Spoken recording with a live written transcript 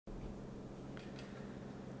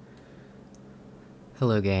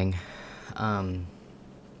Hello, gang. I'm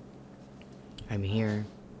here,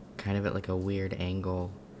 kind of at like a weird angle.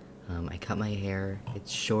 I cut my hair.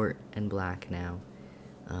 It's short and black now,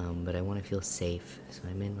 but I want to feel safe, so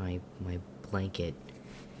I'm in my blanket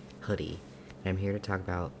hoodie. And I'm here to talk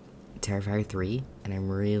about Terrifier 3, and I'm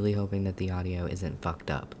really hoping that the audio isn't fucked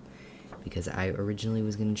up. Because I originally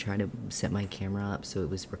was going to try to set my camera up so it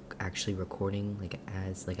was actually recording, I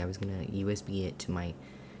was going to USB it to my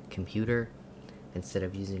computer instead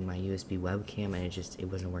of using my USB webcam, and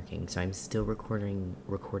it wasn't working. So I'm still recording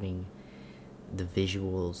the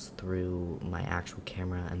visuals through my actual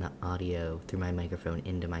camera and the audio through my microphone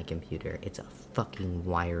into my computer. It's a fucking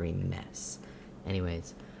wiring mess.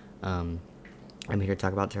 Anyways, I'm here to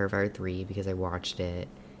talk about Terrifier 3 because I watched it.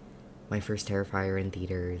 My first Terrifier in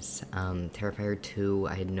theaters. Terrifier 2,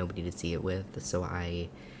 I had nobody to see it with, so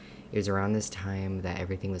it was around this time that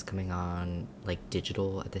everything was coming on, like,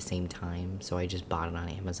 digital at the same time, so I just bought it on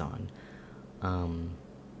Amazon.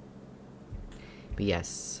 But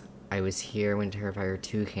yes, I was here when Terrifier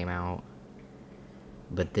 2 came out,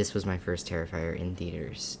 but this was my first Terrifier in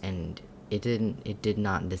theaters, and it did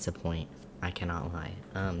not disappoint, I cannot lie.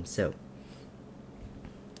 So,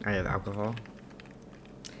 I have alcohol.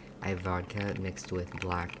 I have vodka mixed with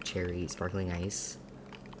black cherry sparkling ice.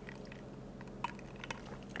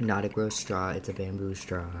 Not a gross straw, it's a bamboo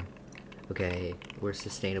straw. Okay, we're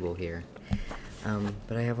sustainable here.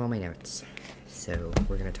 But I have all my notes, so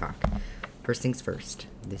we're gonna talk. First things first,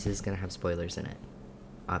 this is gonna have spoilers in it,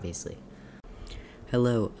 obviously.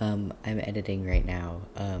 Hello, I'm editing right now.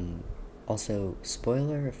 Also,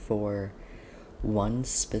 spoiler for one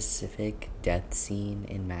specific death scene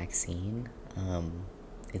in Maxine.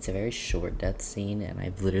 It's a very short death scene, and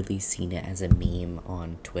I've literally seen it as a meme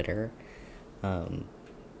on Twitter.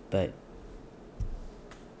 But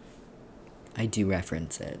I do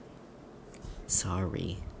reference it.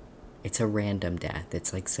 Sorry. It's a random death.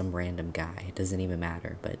 It's like some random guy. It doesn't even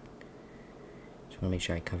matter, but just want to make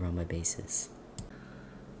sure I cover all my bases.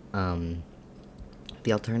 The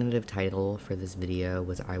alternative title for this video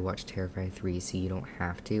was I Watched Terrifier 3 So You Don't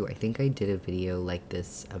Have To. I think I did a video like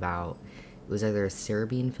this about... It was either a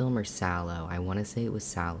Serbian film or Sallow. I want to say it was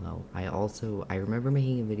Sallow. I remember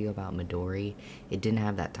making a video about Midori. It didn't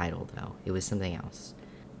have that title, though. It was something else.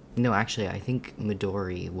 No, actually, I think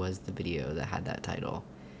Midori was the video that had that title.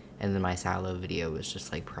 And then my Sallow video was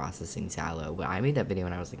just, like, processing Sallow. But I made that video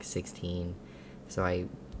when I was, like, 16. So I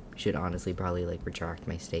should honestly probably, like, retract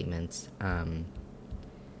my statements.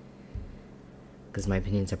 Because my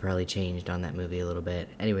opinions have probably changed on that movie a little bit.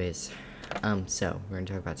 Anyways, so we're going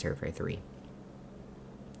to talk about Terrifier 3.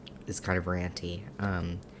 It's kind of ranty.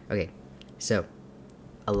 Okay, so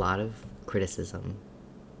a lot of criticism.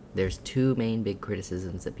 There's two main big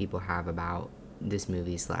criticisms that people have about this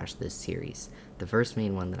movie / this series. The first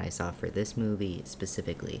main one that I saw for this movie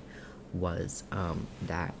specifically was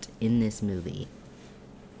that in this movie...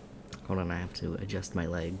 Hold on, I have to adjust my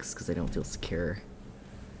legs because I don't feel secure.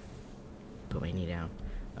 Put my knee down.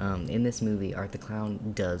 In this movie, Art the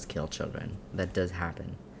Clown does kill children. That does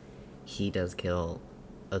happen. He does kill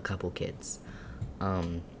a couple kids.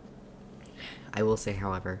 I will say,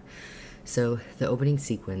 however, so the opening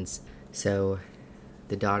sequence, so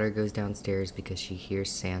the daughter goes downstairs because she hears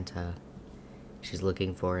Santa. She's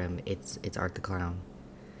looking for him. It's Art the Clown.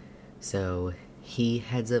 So he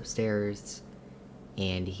heads upstairs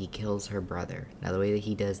and he kills her brother. Now the way that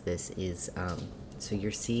he does this is, so you're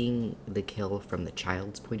seeing the kill from the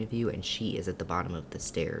child's point of view, and she is at the bottom of the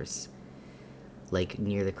stairs, like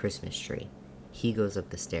near the Christmas tree. He goes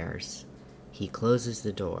up the stairs, he closes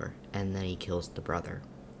the door, and then he kills the brother.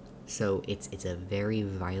 So it's a very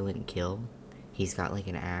violent kill. He's got like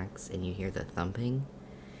an axe, and you hear the thumping,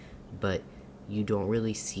 but you don't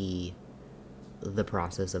really see the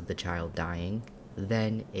process of the child dying.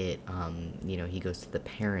 Then he goes to the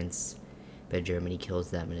parents' bedroom and he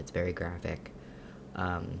kills them, and it's very graphic.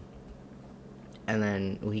 And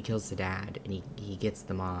then he kills the dad, and he gets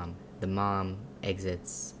the mom. The mom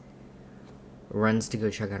exits, runs to go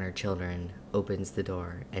check on her children, opens the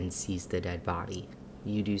door, and sees the dead body.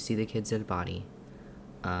 You do see the kid's dead body.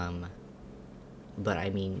 But I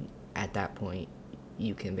mean, at that point,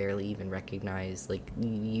 you can barely even recognize, like,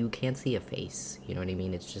 you can't see a face, you know what I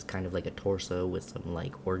mean? It's just kind of like a torso with some,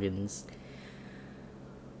 like, organs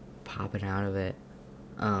popping out of it.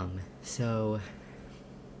 So...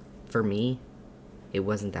 For me, it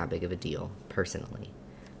wasn't that big of a deal, personally.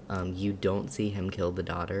 You don't see him kill the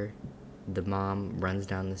daughter. The mom runs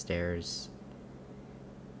down the stairs,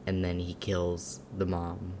 and then he kills the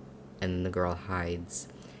mom, and then the girl hides.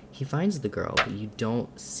 He finds the girl, but you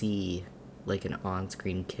don't see, like, an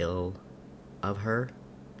on-screen kill of her.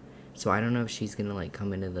 So I don't know if she's gonna like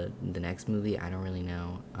come into the next movie. I don't really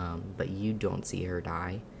know. But you don't see her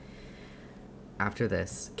die. After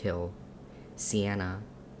this kill, Sienna,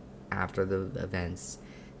 after the events,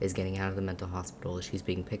 is getting out of the mental hospital. She's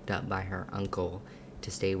being picked up by her uncle to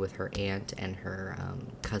stay with her aunt and her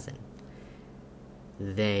cousin.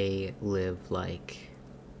 They live like,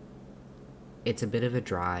 it's a bit of a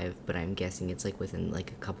drive, but I'm guessing it's like within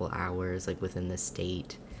like a couple hours, like within the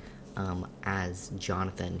state. As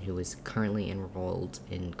Jonathan, who is currently enrolled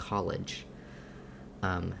in college.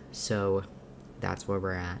 So that's where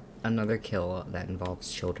we're at. Another kill that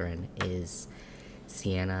involves children is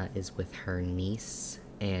Sienna is with her niece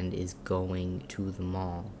and is going to the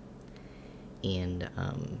mall. And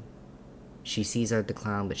she sees Art the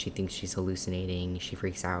Clown, but she thinks she's hallucinating. She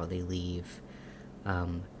freaks out. They leave.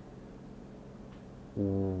 After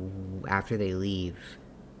they leave,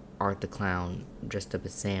 Art the Clown, dressed up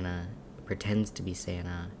as Santa, pretends to be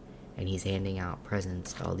Santa, and he's handing out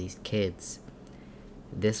presents to all these kids.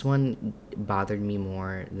 This one bothered me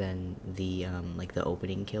more than the like the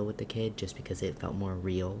opening kill with the kid, just because it felt more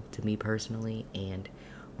real to me personally. And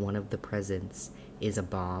one of the presents is a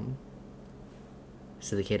bomb.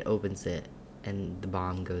 So the kid opens it, and the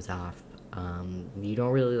bomb goes off. You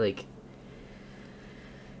don't really like.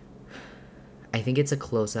 I think it's a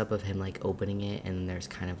close-up of him, like, opening it, and there's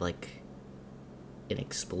kind of, like, an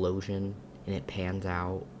explosion, and it pans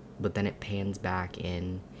out, but then it pans back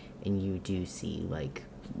in, and you do see, like,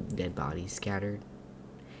 dead bodies scattered.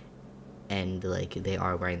 And, like, they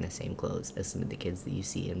are wearing the same clothes as some of the kids that you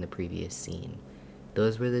see in the previous scene.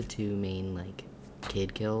 Those were the two main, like,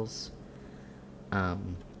 kid kills.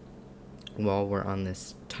 While we're on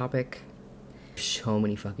this topic, so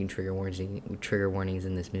many fucking trigger warnings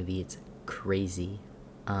in this movie. It's crazy.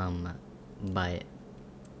 But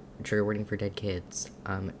trigger warning for dead kids.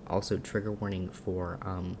 Also trigger warning for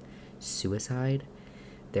suicide.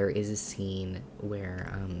 There is a scene where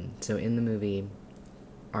so in the movie,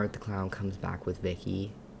 Art the Clown comes back with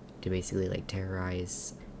Vicky to basically like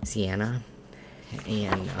terrorize Sienna,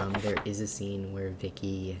 and there is a scene where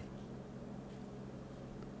Vicky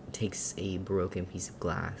takes a broken piece of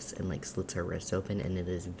glass and like slits her wrist open, and it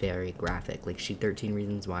is very graphic. Like, she 13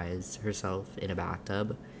 Reasons Why's herself in a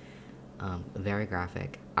bathtub. Very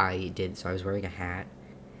graphic. I was wearing a hat.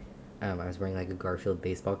 I was wearing like a Garfield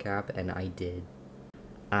baseball cap, and I did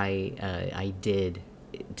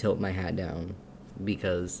tilt my hat down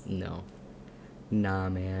because nah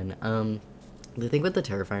man. The thing with the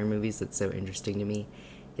Terrifier movies that's so interesting to me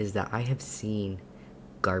is that I have seen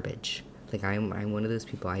garbage. Like, I'm one of those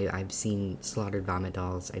people. I've seen Slaughtered Vomit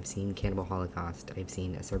Dolls. I've seen Cannibal Holocaust. I've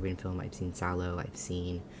seen a Serbian film. I've seen Sallow. I've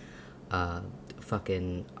seen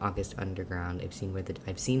fucking August Underground. I've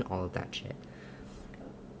seen all of that shit.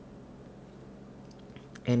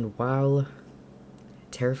 And while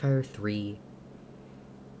Terrifier 3,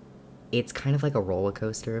 it's kind of like a roller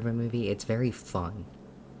coaster of a movie. It's very fun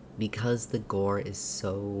because the gore is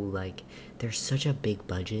so, like, there's such a big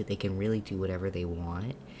budget. They can really do whatever they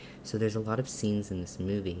want. So there's a lot of scenes in this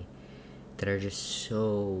movie that are just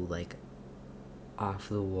so, like, off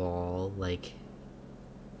the wall. Like,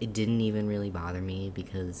 it didn't even really bother me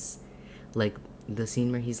because, like, the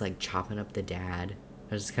scene where he's, like, chopping up the dad,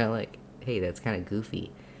 I was just kind of like, hey, that's kind of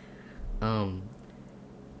goofy.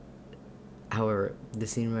 However, the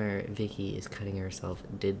scene where Vicky is cutting herself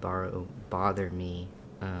did bother me,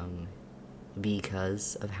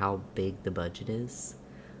 because of how big the budget is.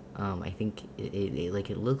 I think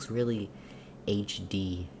it looks really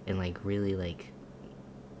HD and like really like,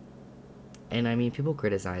 and I mean, people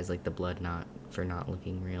criticize like the blood not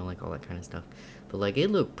looking real, like all that kind of stuff, but like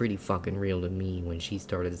it looked pretty fucking real to me when she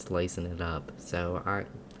started slicing it up. So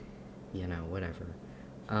whatever.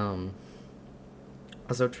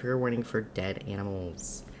 Also, trigger warning for dead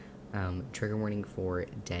animals. Trigger warning for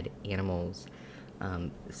dead animals.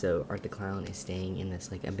 So Art the Clown is staying in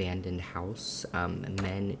this like abandoned house.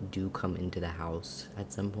 Men do come into the house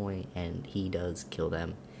at some point, and he does kill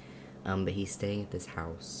them. But he's staying at this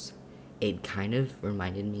house. It kind of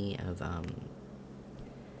reminded me of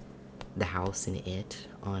the house in It,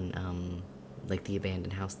 on like the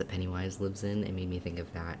abandoned house that Pennywise lives in. It made me think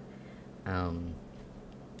of that.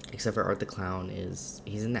 Except for Art the Clown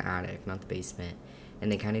he's in the attic, not the basement,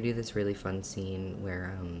 and they kind of do this really fun scene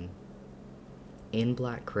where in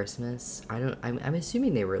Black Christmas, I'm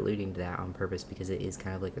assuming they were alluding to that on purpose because it is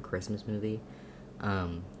kind of like a Christmas movie,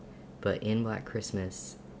 but in Black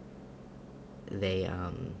Christmas, they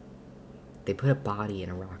put a body in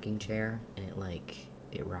a rocking chair, and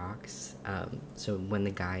it rocks. So when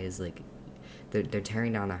the guy is like, they're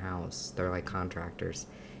tearing down the house, they're like contractors,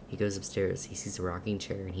 He goes upstairs, he sees a rocking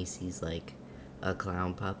chair, and he sees, like, a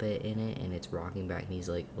clown puppet in it, and it's rocking back, and he's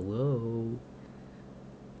like, hello?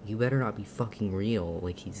 You better not be fucking real.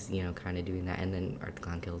 Like, he's, you know, kind of doing that, and then Art the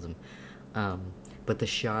Clown kills him. But the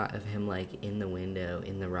shot of him, like, in the window,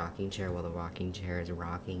 in the rocking chair, while the rocking chair is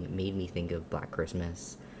rocking, made me think of Black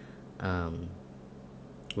Christmas.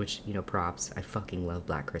 Which, you know, props. I fucking love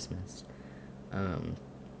Black Christmas.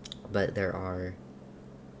 But there are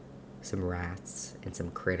some rats and some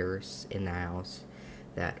critters in the house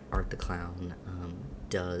that Art the Clown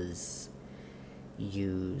does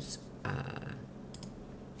use.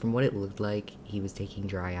 From what it looked like, he was taking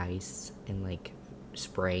dry ice and, like,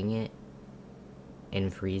 spraying it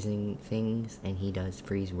and freezing things, and he does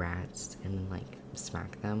freeze rats and then, like,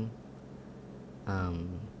 smack them.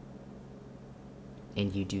 And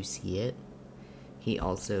you do see it. He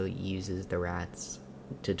also uses the rats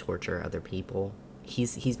to torture other people.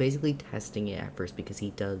 He's basically testing it at first, because he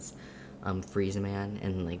does freeze a man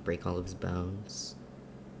and, like, break all of his bones.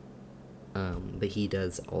 But he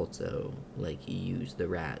does also, like, use the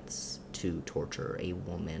rats to torture a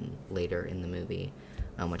woman later in the movie,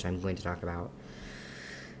 which I'm going to talk about.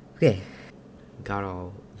 Okay, got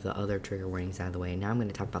all the other trigger warnings out of the way. Now I'm going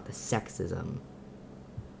to talk about the sexism.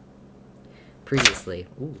 Previously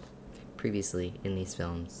in these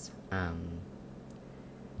films,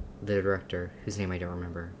 the director, whose name I don't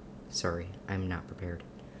remember, sorry, I'm not prepared,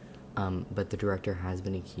 but the director has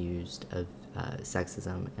been accused of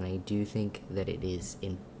sexism, and I do think that it is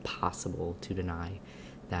impossible to deny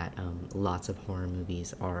that lots of horror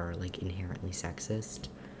movies are, like, inherently sexist,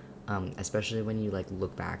 especially when you, like,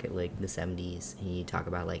 look back at, like, the 70s, and you talk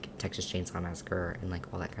about, like, Texas Chainsaw Massacre and,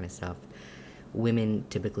 like, all that kind of stuff. Women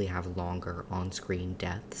typically have longer on-screen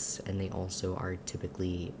deaths, and they also are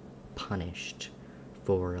typically punished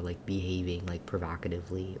for, like, behaving, like,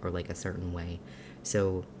 provocatively or, like, a certain way.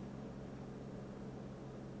 So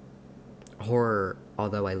horror,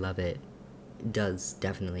 although I love it, does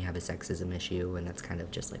definitely have a sexism issue, and that's kind of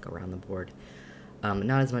just, like, around the board.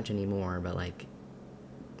 Not as much anymore, but, like,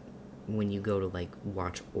 when you go to, like,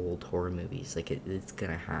 watch old horror movies, like, it's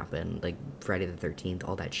gonna happen. Like, Friday the 13th,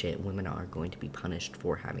 all that shit, women are going to be punished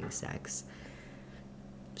for having sex.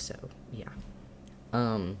 So, yeah.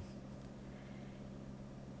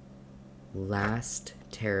 Last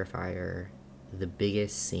Terrifier, the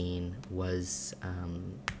biggest scene was,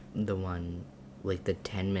 the one, like, the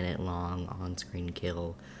 10-minute long on-screen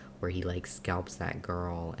kill where he, like, scalps that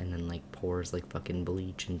girl and then, like, pours, like, fucking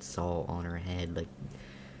bleach and salt on her head. Like,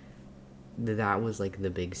 that was, like, the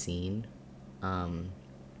big scene. And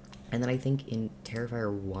then I think in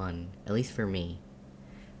Terrifier 1, at least for me,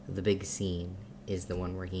 the big scene is the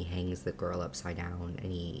one where he hangs the girl upside down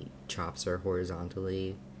and he chops her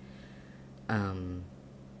horizontally.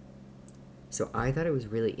 So I thought it was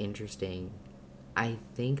really interesting. I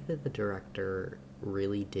think that the director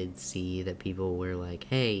really did see that people were like,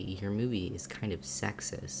 hey, your movie is kind of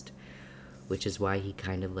sexist, which is why he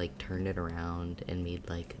kind of, like, turned it around and made,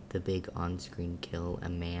 like, the big on-screen kill a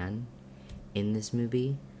man in this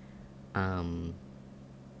movie.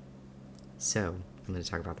 So I'm going to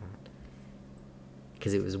talk about that,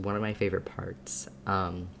 because it was one of my favorite parts.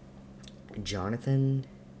 Jonathan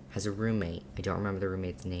has a roommate. I don't remember the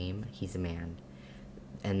roommate's name. He's a man.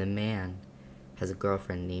 And the man has a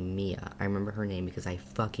girlfriend named Mia. I remember her name because I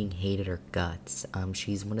fucking hated her guts.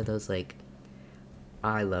 She's one of those, like,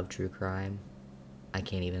 I love true crime. I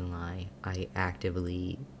can't even lie. I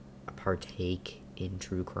actively partake in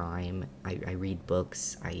true crime. I read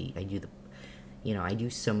books. I do the, you know, I do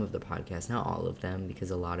some of the podcasts, not all of them, because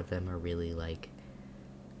a lot of them are really, like,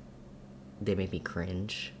 they make me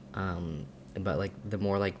cringe. But, like, the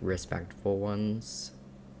more, like, respectful ones,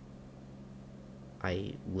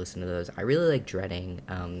 I listen to those. I really like Dreading.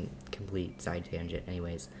 Complete side tangent.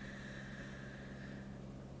 Anyways.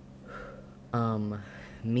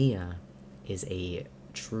 Mia is a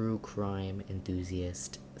true crime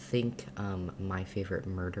enthusiast. Think, My Favorite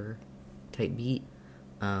Murder type beat.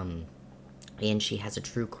 And she has a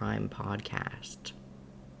true crime podcast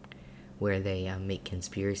where they, make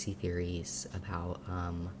conspiracy theories about,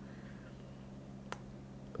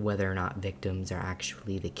 whether or not victims are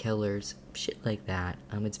actually the killers, shit like that.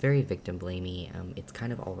 It's very victim blamey. It's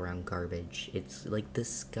kind of all around garbage. It's like the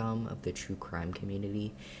scum of the true crime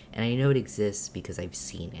community, and I know it exists because I've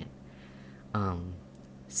seen it.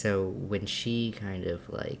 So when she kind of,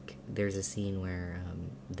 like, there's a scene where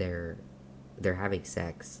they're having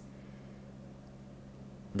sex.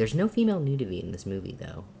 There's no female nudity in this movie,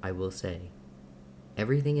 though, I will say.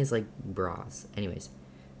 Everything is, like, bras. Anyways,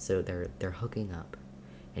 so they're hooking up.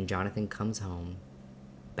 And Jonathan comes home,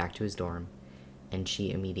 back to his dorm, And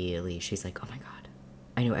she's like, oh my god,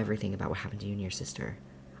 I know everything about what happened to you and your sister.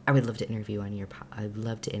 I'd love to interview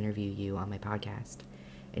you on my podcast.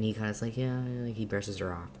 And he kind of is like, yeah, like he brushes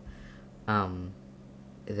her off.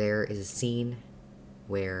 There is a scene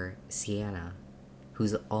where Sienna,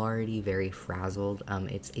 who's already very frazzled,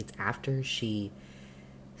 it's after she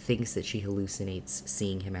thinks that she hallucinates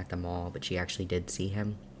seeing him at the mall, but she actually did see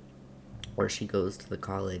him. Or she goes to the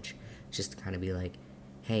college just to kind of be like,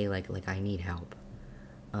 hey, like I need help.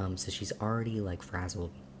 So she's already like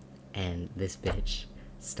frazzled, and this bitch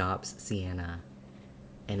stops Sienna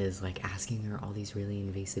and is like asking her all these really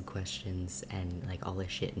invasive questions and like all this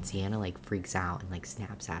shit, and Sienna like freaks out and like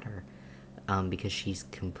snaps at her, because she's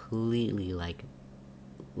completely like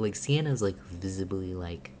Sienna's like visibly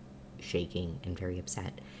like shaking and very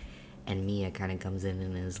upset, and Mia kind of comes in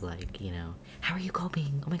and is like, you know, how are you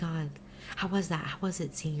coping? Oh my god, how was that? How was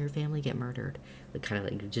it seeing your family get murdered? Like kind of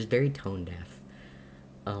like just very tone deaf.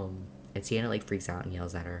 And Sienna like freaks out and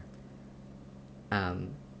yells at her.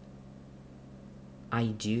 I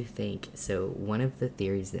do think so. One of the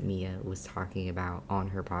theories that Mia was talking about on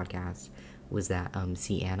her podcast was that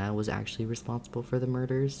Sienna was actually responsible for the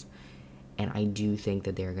murders. And I do think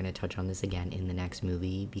that they're going to touch on this again in the next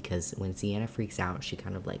movie, because when Sienna freaks out, she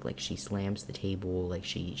kind of like she slams the table, like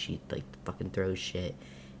she like fucking throws shit,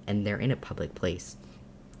 and they're in a public place.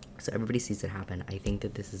 So everybody sees it happen. I think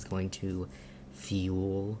that this is going to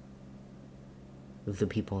fuel the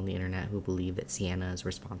people on the internet who believe that Sienna is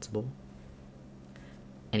responsible.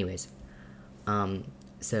 Anyways,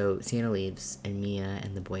 so Sienna leaves, and Mia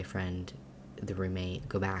and the boyfriend, the roommate,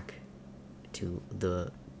 go back to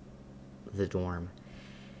the dorm,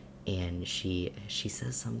 and she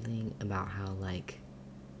says something about how like,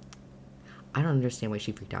 I don't understand why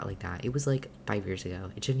she freaked out like that. It was like 5 years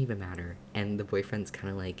ago. It shouldn't even matter. And the boyfriend's kind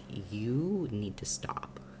of like, you need to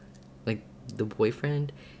stop. Like, the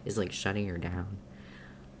boyfriend is like shutting her down.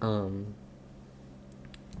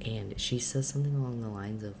 And she says something along the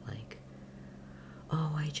lines of like,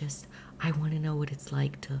 oh, I want to know what it's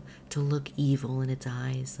like to look evil in its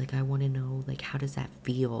eyes. Like, I want to know, like, how does that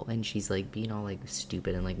feel? And she's like being all like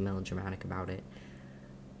stupid and like melodramatic about it.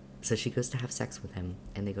 So she goes to have sex with him,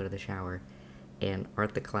 and they go to the shower, and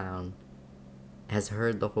Art the Clown has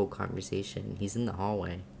heard the whole conversation. He's in the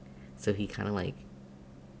hallway, so he kind of like,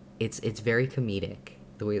 it's very comedic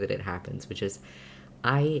the way that it happens, which is,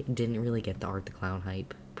 I didn't really get the Art the Clown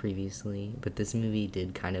hype previously, but this movie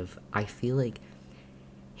did kind of, I feel like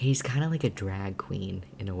he's kind of like a drag queen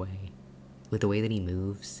in a way, with the way that he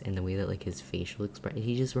moves and the way that like his facial expression,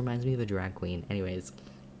 he just reminds me of a drag queen. Anyways,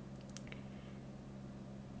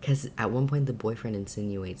 because at one point the boyfriend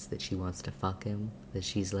insinuates that she wants to fuck him, that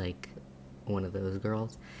she's like one of those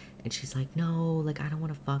girls, and she's like, no, like I don't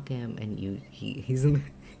want to fuck him, and he's in the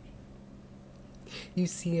you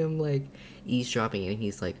see him like eavesdropping, and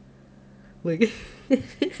he's like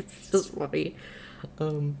it's just funny.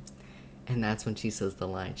 And that's when she says the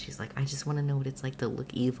line, she's like, I just want to know what it's like to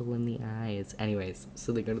look evil in the eyes. Anyways,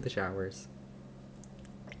 so they go to the showers,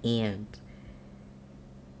 and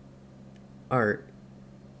Art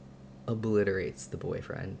obliterates the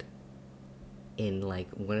boyfriend in like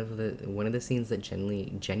one of the scenes that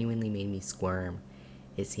genuinely made me squirm.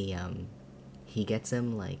 Is he gets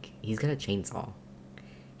him, like, he's got a chainsaw,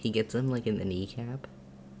 he gets him like in the kneecap,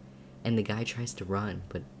 and the guy tries to run,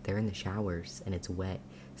 but they're in the showers and it's wet,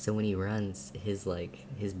 so when he runs, his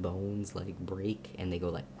bones like break, and they go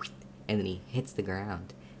like, and then he hits the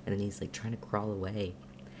ground, and then he's like trying to crawl away,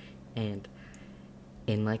 and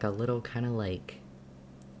in like a little kind of like,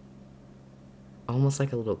 almost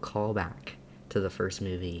like a little callback to the first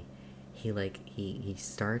movie, he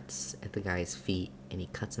starts at the guy's feet and he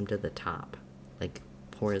cuts him to the top, like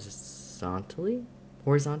horizontally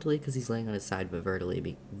because he's laying on his side, but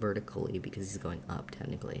vertically because he's going up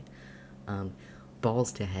technically,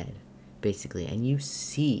 balls to head basically, and you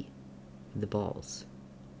see the balls,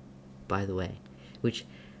 by the way, which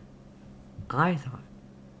I thought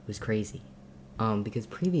was crazy, because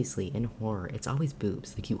previously in horror it's always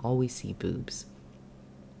boobs, like you always see boobs.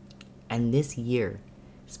 And this year,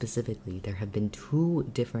 specifically, there have been 2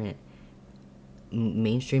 different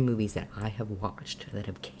mainstream movies that I have watched that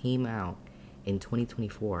have came out in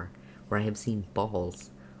 2024 where I have seen balls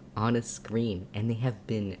on a screen, and they have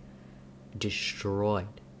been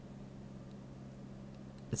destroyed.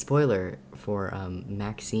 Spoiler for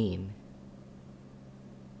Maxine,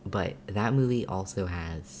 but that movie also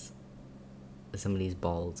has somebody's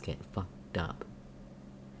balls get fucked up.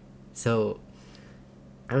 So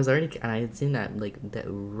I had seen that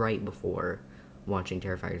right before watching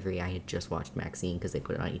Terrifier 3. I had just watched Maxine because they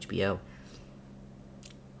put it on HBO.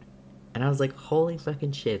 And And I was like, holy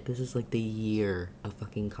fucking shit, this is like the year of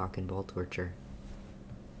fucking cock and ball torture.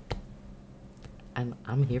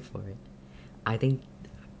 I'm here for it. I think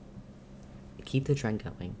keep the trend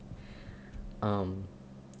going.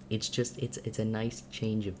 It's just it's a nice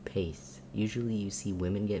change of pace. Usually you see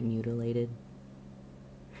women get mutilated.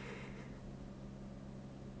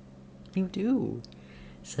 You do.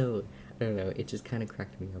 So I don't know, it just kind of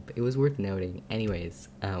cracked me up. It was worth noting. Anyways,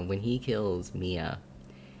 when he kills Mia,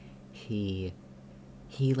 he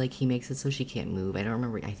makes it so she can't move. I don't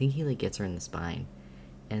remember. I think he like gets her in the spine,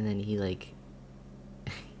 and then he like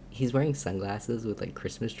he's wearing sunglasses with like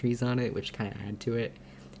Christmas trees on it, which kind of add to it,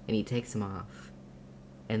 and he takes them off,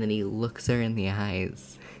 and then he looks her in the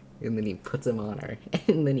eyes, and then he puts them on her,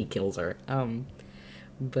 and then he kills her.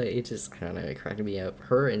 But it just, I don't know, it cracked me up.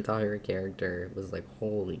 Her entire character was like,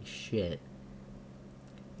 holy shit.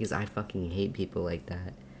 Because I fucking hate people like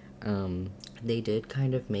that. They did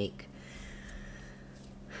kind of make...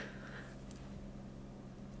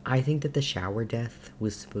 I think that the shower death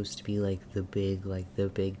was supposed to be like the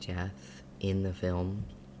big death in the film.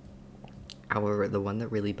 However, the one that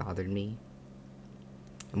really bothered me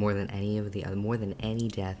more than any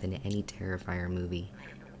death in any Terrifier movie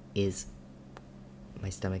is... My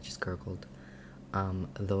stomach just gurgled.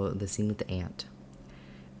 The scene with the ant.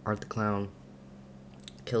 Art the Clown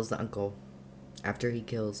kills the uncle. After he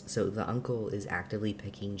kills... So the uncle is actively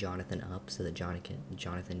picking Jonathan up so that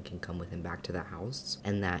Jonathan can come with him back to the house.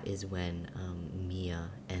 And that is when Mia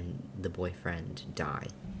and the boyfriend die.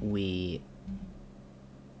 We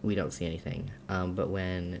don't see anything. But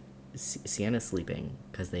when Sienna's sleeping,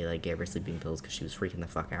 because they like gave her sleeping pills because she was freaking the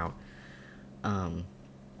fuck out.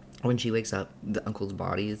 When she wakes up, the uncle's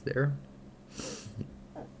body is there.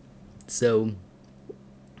 So,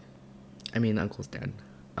 I mean, the uncle's dead.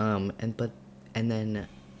 And then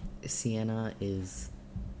Sienna is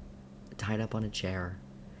tied up on a chair,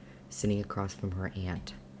 sitting across from her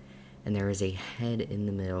aunt, and there is a head in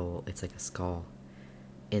the middle. It's like a skull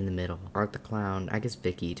in the middle. Art the Clown, I guess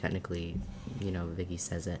Vicky technically, Vicky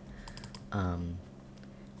says it.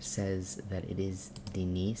 Says that it is the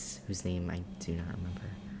niece, whose name I do not remember.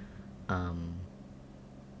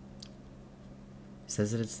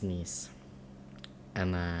 Says that it's the niece,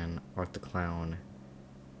 and then Art the Clown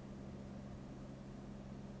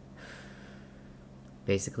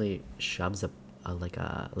basically shoves a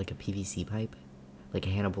PVC pipe, like a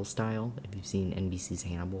Hannibal style, if you've seen NBC's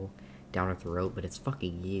Hannibal, down her throat, but it's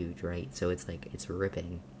fucking huge, right? So it's like, it's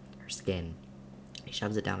ripping her skin. He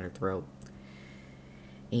shoves it down her throat,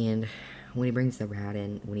 and when he brings the head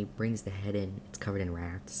in, it's covered in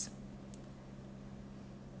rats.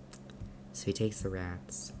 So he takes the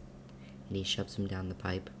rats, and he shoves them down the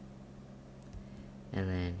pipe, and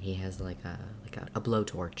then he has like a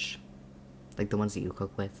blowtorch, like the ones that you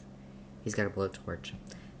cook with. He's got a blowtorch,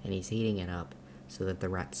 and he's heating it up so that the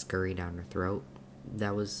rats scurry down her throat.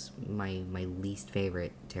 That was my least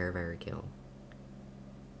favorite Terrifier kill.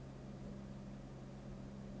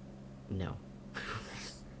 No.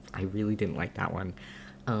 I really didn't like that one.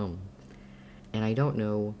 And I don't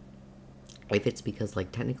know if it's because,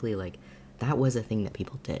 like, technically, like, that was a thing that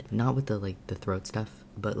people did. Not with the throat stuff,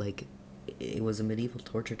 but, like, it was a medieval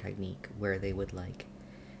torture technique where they would, like,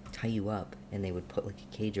 tie you up and they would put, like,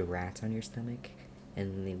 a cage of rats on your stomach,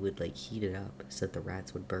 and then they would, like, heat it up so that the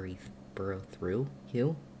rats would burrow through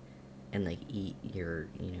you and, like, eat your,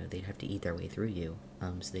 they'd have to eat their way through you,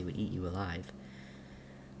 so they would eat you alive.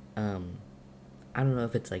 I don't know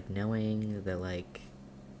if it's, like, knowing that, like,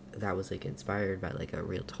 that was, like, inspired by, like, a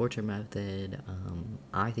real torture method.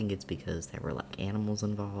 I think it's because there were, like, animals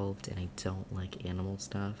involved, and I don't like animal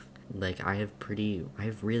stuff. Like, I have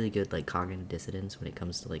really good, like, cognitive dissonance when it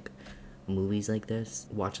comes to, like, movies like this.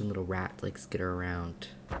 Watching little rats, like, skitter around,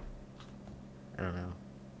 I don't know.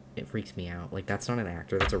 It freaks me out. Like, that's not an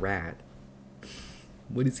actor, that's a rat.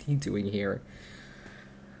 What is he doing here?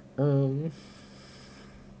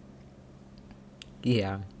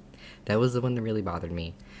 Yeah, that was the one that really bothered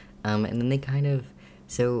me. And then they kind of,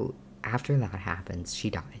 so after that happens,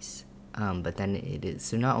 she dies. But then it is,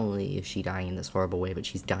 so not only is she dying in this horrible way, but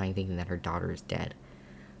she's dying thinking that her daughter is dead.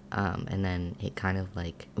 And then it kind of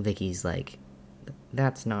like, Vicky's like,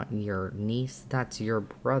 that's not your niece, that's your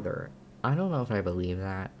brother. I don't know if I believe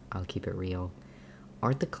that. I'll keep it real.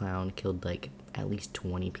 Art the Clown killed like at least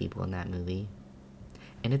 20 people in that movie.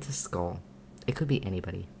 And it's a skull. It could be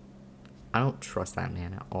anybody. I don't trust that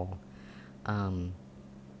man at all. And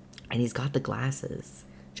he's got the glasses.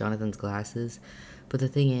 Jonathan's glasses. But the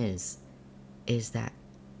thing is that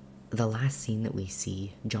the last scene that we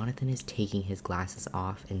see, Jonathan is taking his glasses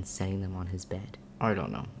off and setting them on his bed. I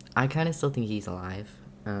don't know. I kind of still think he's alive.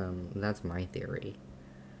 That's my theory.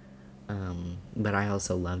 But I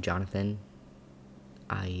also love Jonathan.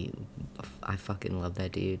 I I fucking love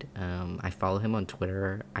that dude. I follow him on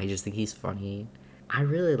Twitter. I just think he's funny. I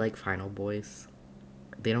really like Final Boys.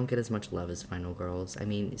 They don't get as much love as Final Girls. I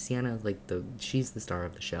mean, Sienna, like, she's the star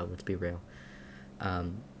of the show, let's be real.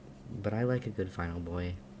 But I like a good Final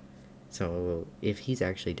Boy. So if he's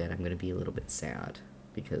actually dead, I'm going to be a little bit sad,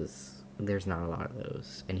 because there's not a lot of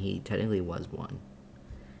those, and he technically was one.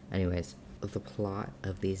 Anyways, the plot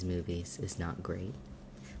of these movies is not great,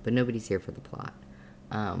 but nobody's here for the plot.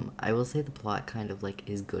 I will say the plot kind of, like,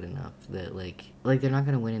 is good enough that, like they're not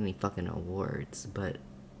gonna win any fucking awards, but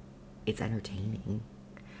it's entertaining.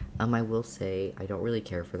 I will say I don't really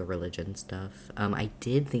care for the religion stuff. I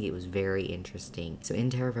did think it was very interesting. So in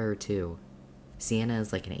Terrifier 2, Sienna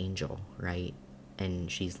is like an angel, right?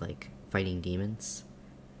 And she's like fighting demons.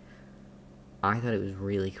 I thought it was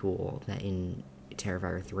really cool that in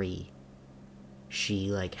Terrifier 3,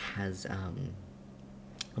 she like has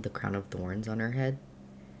the crown of thorns on her head,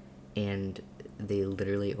 and they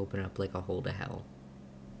literally open up like a hole to hell.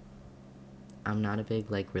 I'm not a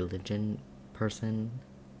big like religion person.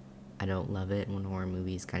 I don't love it when horror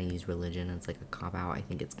movies kind of use religion as like a cop out. I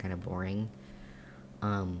think it's kind of boring.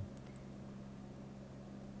 I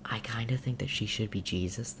kind of think that she should be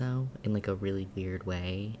Jesus though, in like a really weird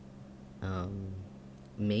way.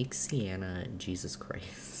 Make Sienna Jesus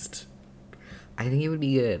Christ. I think it would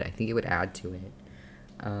be good. I think it would add to it.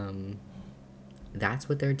 That's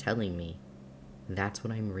what they're telling me. That's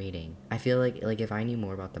what I'm reading. I feel like if I knew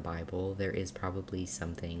more about the Bible, there is probably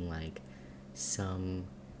something like some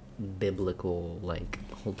biblical, like,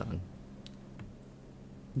 hold on.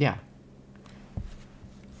 Yeah.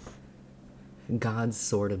 God's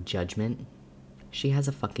sword of judgment. She has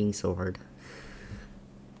a fucking sword.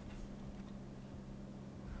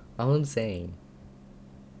 All I'm saying.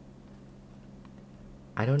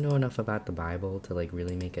 I don't know enough about the Bible to like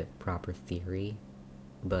really make a proper theory,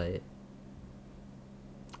 but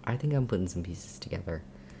I think I'm putting some pieces together.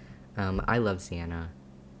 I love Sienna.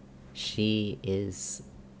 She is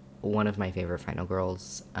one of my favorite Final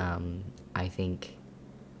Girls. I think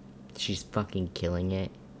she's fucking killing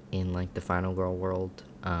it in like the Final Girl world.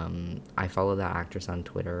 I follow that actress on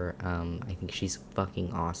Twitter. I think she's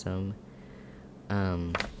fucking awesome.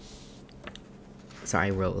 So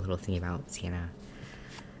I wrote a little thing about Sienna.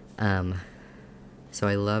 So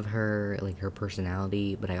I love her, like, her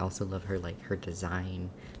personality, but I also love her, like, her design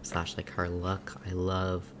 / like her look. I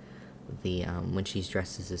love the when she's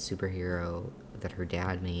dressed as a superhero that her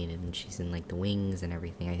dad made, and she's in like the wings and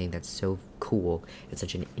everything. I think that's so cool. It's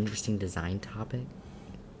such an interesting design topic,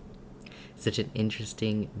 such an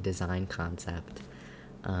interesting design concept.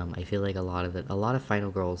 I feel like a lot of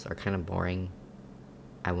Final Girls are kind of boring,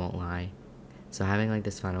 I won't lie. So having like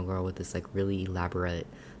this Final Girl with this like really elaborate,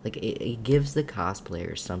 like it gives the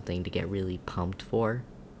cosplayers something to get really pumped for.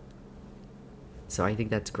 So I think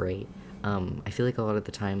that's great. I feel like a lot of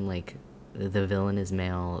the time, like, the villain is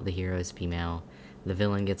male, the hero is female. The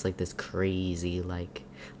villain gets like this crazy, like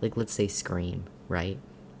let's say Scream, right?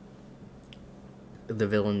 The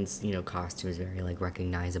villain's, costume is very like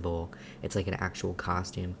recognizable. It's like an actual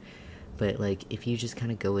costume. But like if you just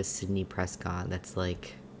kind of go with Sidney Prescott, that's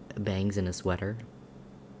like bangs in a sweater.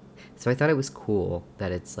 So I thought it was cool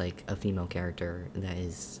that it's like a female character that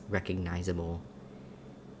is recognizable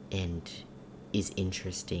and is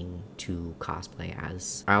interesting to cosplay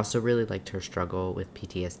as. I also really liked her struggle with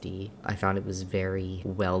PTSD. I found it was very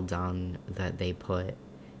well done that they put,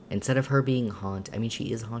 instead of her being haunted, I mean, she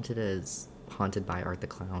is haunted by Art the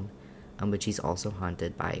Clown, but she's also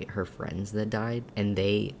haunted by her friends that died, and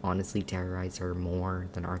they honestly terrorize her more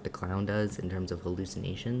than Art the Clown does in terms of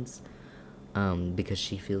hallucinations, because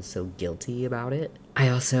she feels so guilty about it. I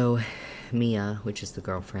also, Mia, which is the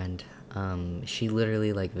girlfriend, she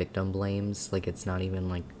literally like victim blames, like it's not even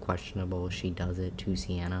like questionable, she does it to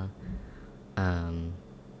Sienna.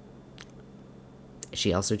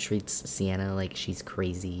 She also treats Sienna like she's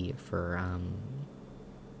crazy for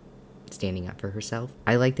standing up for herself.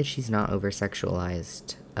 I like that she's not over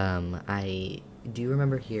sexualized. I do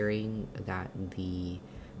remember hearing that the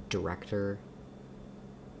director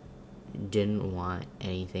didn't want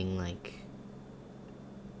anything like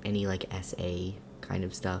any like SA kind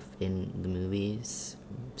of stuff in the movies,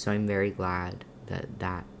 so I'm very glad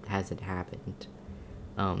that hasn't happened,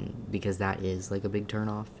 because that is like a big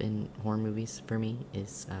turnoff in horror movies for me,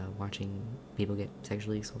 is watching people get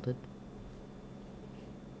sexually assaulted.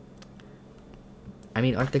 I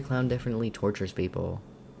mean, Art the Clown definitely tortures people.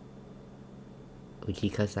 Like, he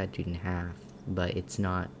cuts that dude in half, but it's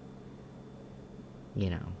not,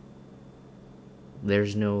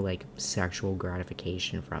 there's no, like, sexual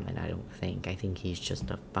gratification from it, I don't think. I think he's just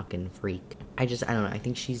a fucking freak. I don't know, I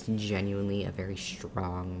think she's genuinely a very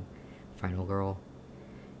strong final girl.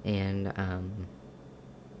 And,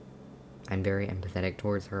 I'm very empathetic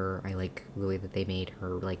towards her. I like the way that they made her,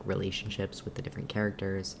 like, relationships with the different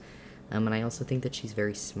characters. And I also think that she's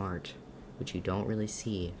very smart, which you don't really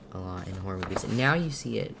see a lot in horror movies. Now you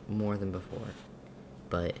see it more than before.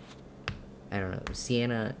 But, I don't know,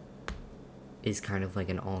 Sienna is kind of like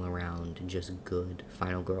an all-around, just good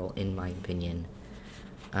final girl, in my opinion.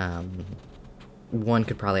 One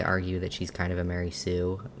could probably argue that she's kind of a Mary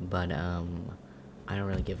Sue, but, I don't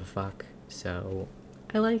really give a fuck, so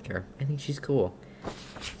I like her. I think she's cool.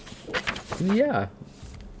 Yeah.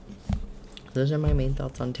 Those are my main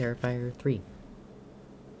thoughts on Terrifier 3.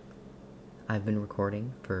 I've been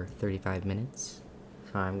recording for 35 minutes,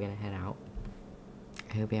 so I'm gonna head out.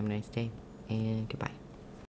 I hope you have a nice day, and goodbye.